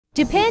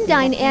Japan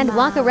Dine and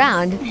Walk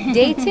Around,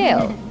 Day 2.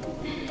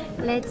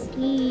 Let's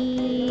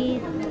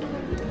eat.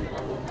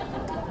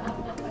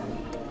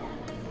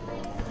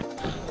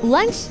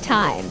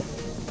 Lunchtime.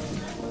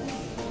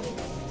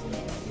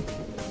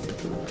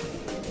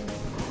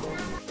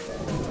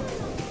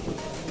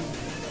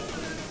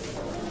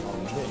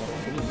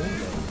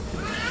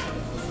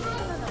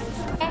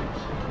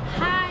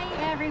 Hi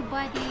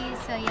everybody.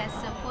 So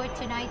for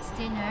tonight's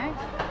dinner,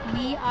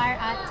 we are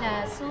at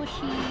a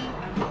sushi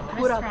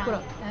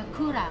restaurant.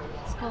 Kura.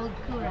 It's called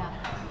Kura.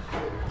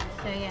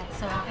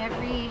 So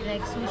every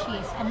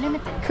sushi is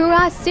unlimited.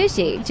 Kura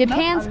Sushi,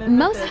 Japan's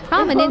most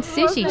prominent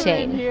sushi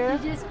chain.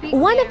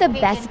 One of the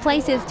best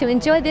places to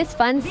enjoy this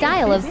fun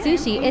style of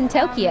sushi in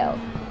Tokyo.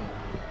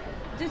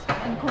 Just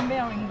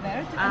conveying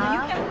belt, and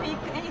you can pick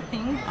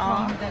anything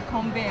from the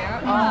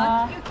conveyor,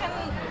 but you can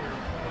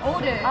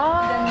order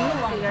the new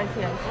one.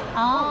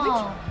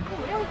 Oh,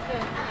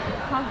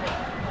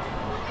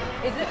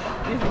 Is it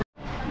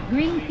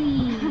green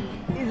tea.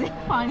 is it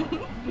funny?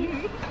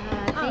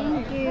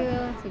 Thank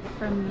you. Take it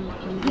from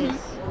this.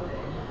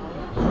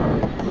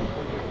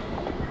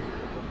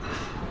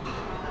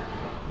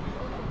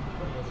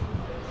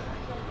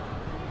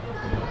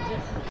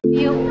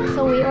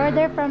 So we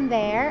order from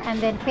there and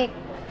then pick.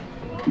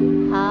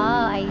 Oh,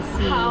 I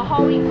see.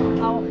 How we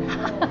make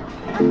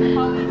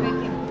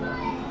it?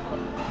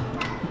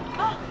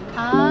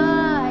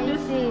 Ah, I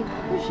see.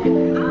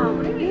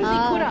 Really?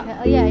 Kura.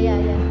 Oh,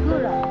 yeah.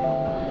 Kura.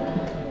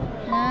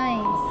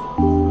 Nice.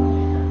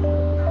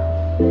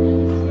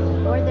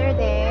 Order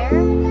there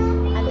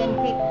and then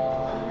pick.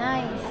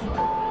 Nice.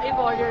 If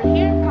order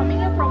here, coming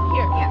in from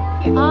here. Yeah.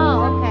 Here.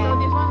 Oh, okay. So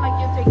this one,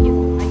 you take it.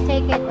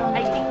 Take it on. I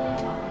think.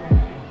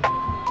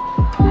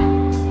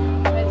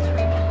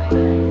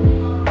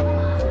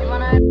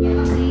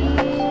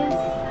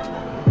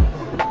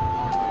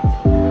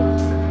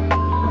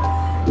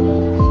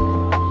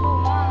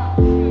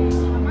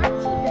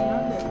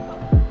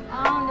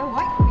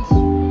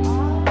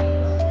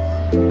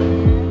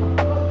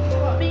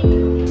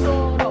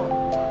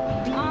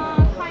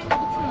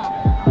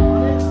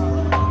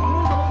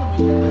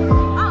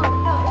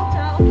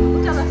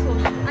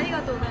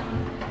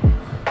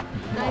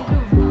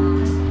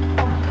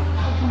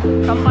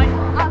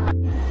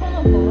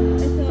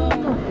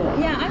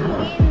 Yeah, I'm in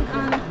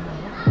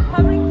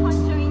public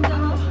furniture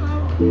international.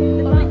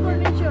 Public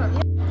furniture.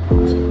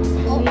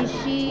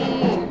 Sushi.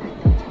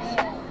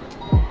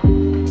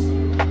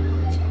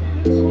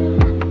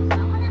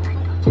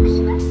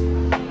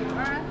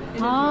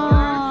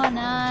 Oh,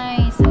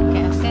 nice.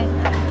 Okay.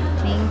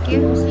 Thank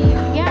you.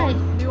 Yeah.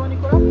 Do you want to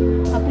go?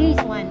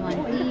 Please, one,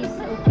 please.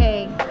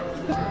 Okay.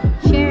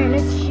 Share.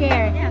 Let's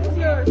share.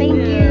 Thank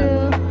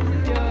you.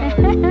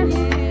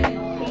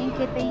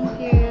 Thank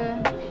you.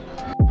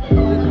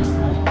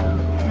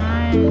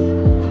 Nice.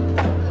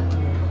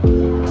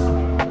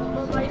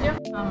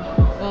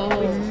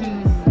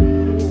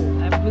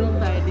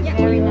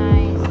 Very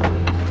nice.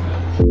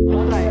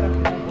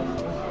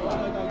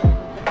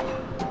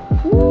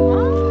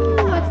 Ooh,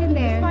 what's in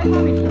there?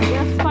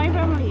 Yes, Spy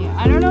Family.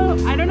 I don't know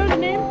the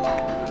name.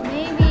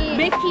 Maybe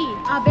Becky.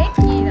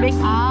 Becky.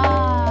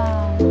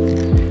 Ah,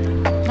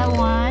 the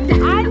one.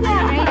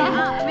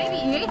 Maybe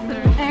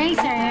eraser.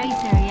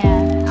 Eraser.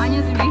 Yeah.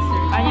 Anya's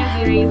eraser.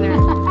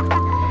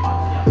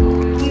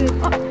 Cute.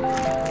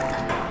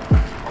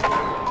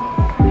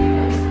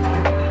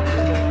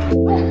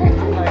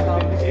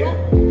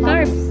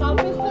 Carbs.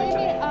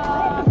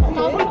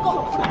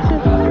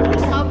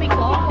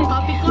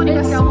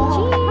 dikasih aku.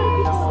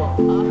 Cheers.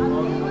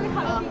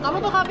 Kamu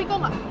tuh kopi kok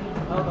nggak?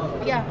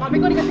 Iya, kopi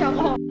kok dikasih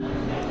alkohol.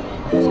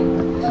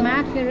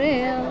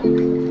 Mackerel.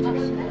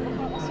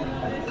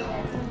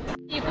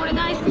 これ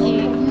大好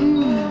き。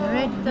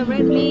Red. The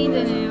red meat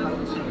and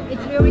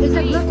it's very It's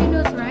a sweet.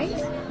 glutinous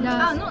rice. No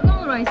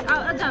rice.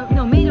 じゃあ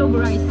no made of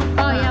rice.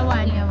 Oh, yeah,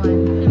 one. で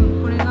も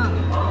これが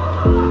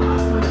美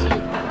味しい。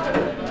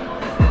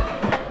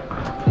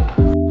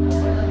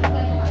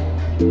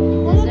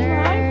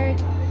Dessert.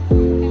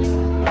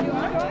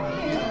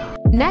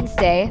 Next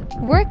day,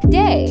 work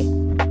day.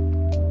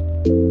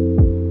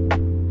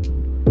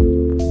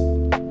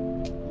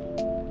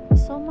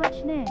 So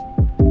much, ne?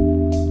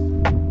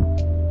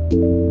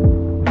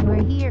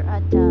 We're here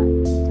at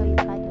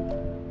Toyokado.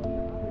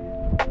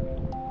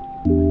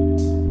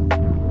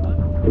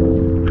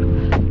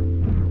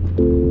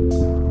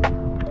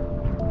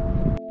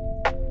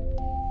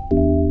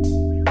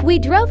 We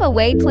drove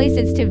away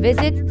places to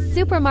visit,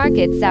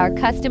 supermarkets our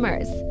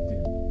customers.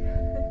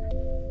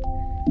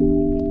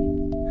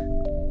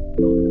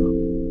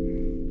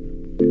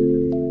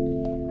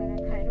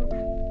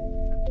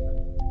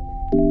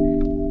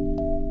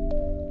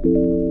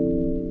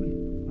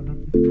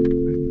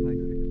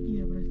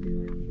 Iya, press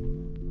divider.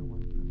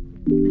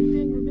 Itu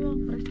yang gue bilang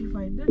press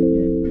divider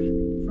ya,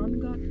 front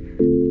guard.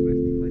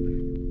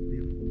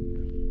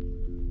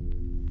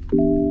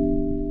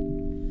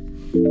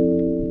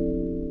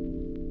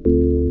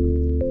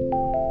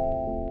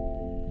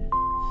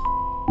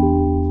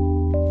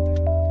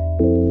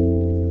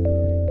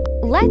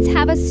 Let's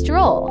have a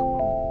stroll.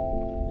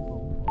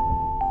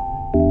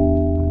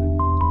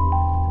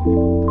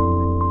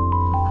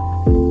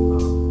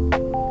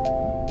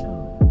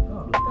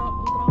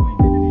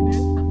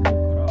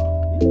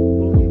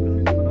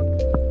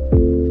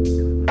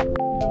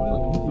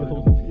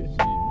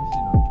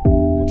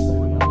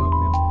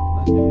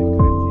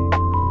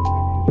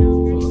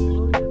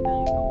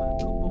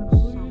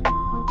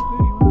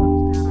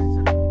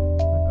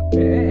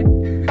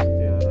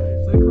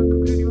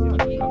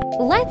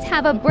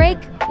 have a break,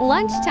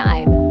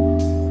 lunchtime.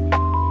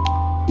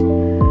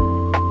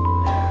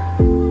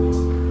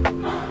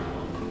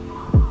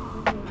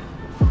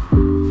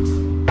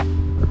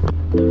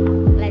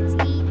 Let's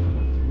eat.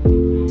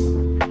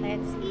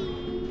 Let's eat.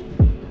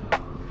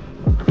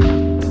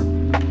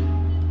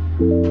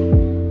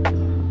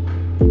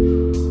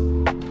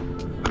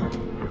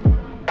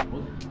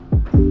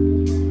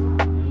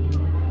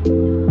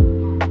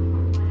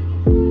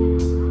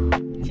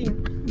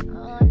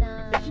 Oh no.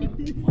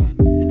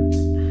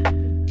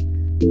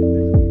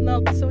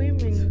 Not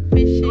swimming,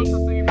 fishing.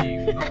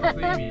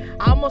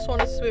 I almost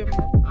want to swim.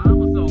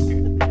 Almost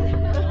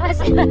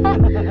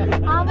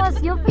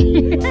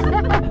yuppie.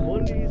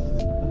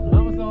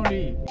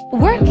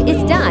 Work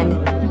is done.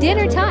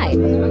 Dinner time.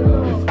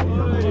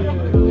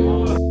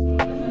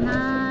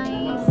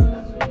 Nice.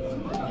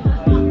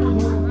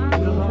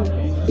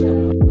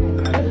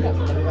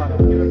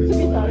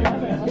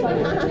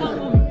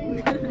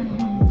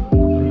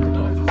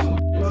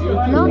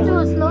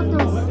 Lotus,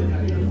 lotus.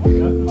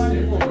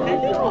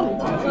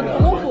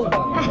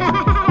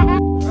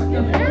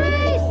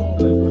 Nice.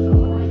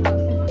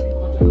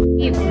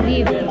 Beef,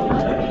 beef.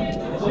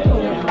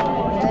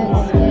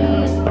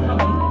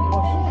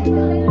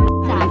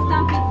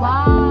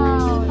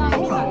 Wow,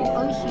 nice.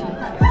 Ocean.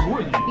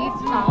 Beef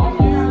tongue.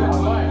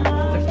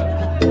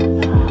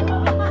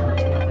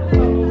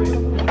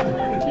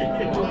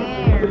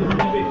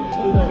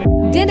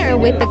 There. Dinner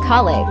with the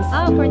colleagues.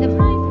 Oh, for the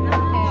okay.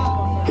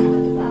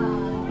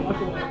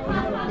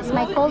 This is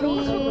my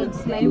colleagues.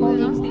 My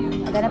colleagues.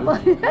 I'm gonna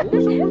put.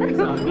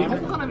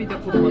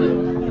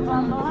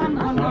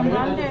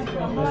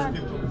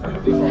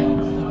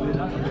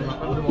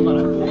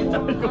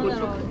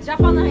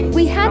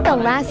 We had the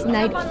last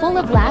night full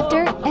of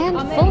laughter and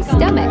full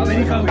stomachs.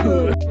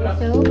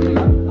 So,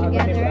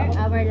 together,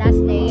 our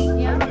last day.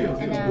 And,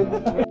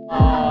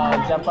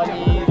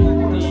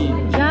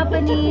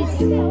 Japanese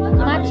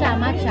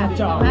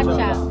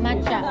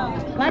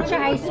matcha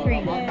ice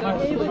cream.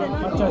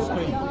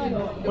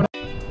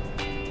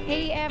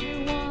 Hey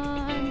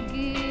everyone,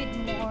 good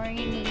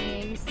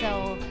morning.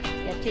 So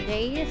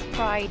today is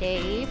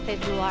Friday,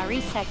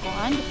 February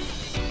 2nd.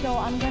 So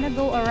I'm gonna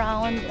go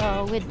around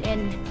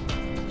within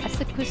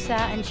Asakusa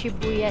and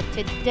Shibuya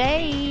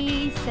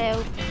today.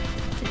 So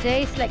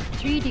today is like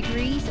 3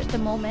 degrees at the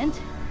moment.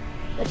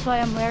 That's why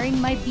I'm wearing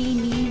my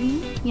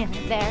beanie,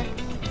 there.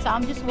 So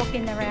I'm just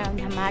walking around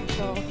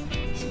Hamacho.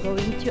 It's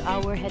going to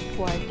our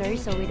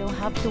headquarters, so we don't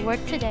have to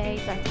work today.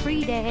 It's our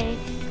free day.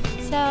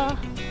 So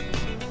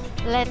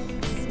let's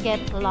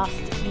get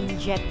lost in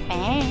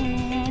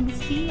Japan.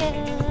 See ya!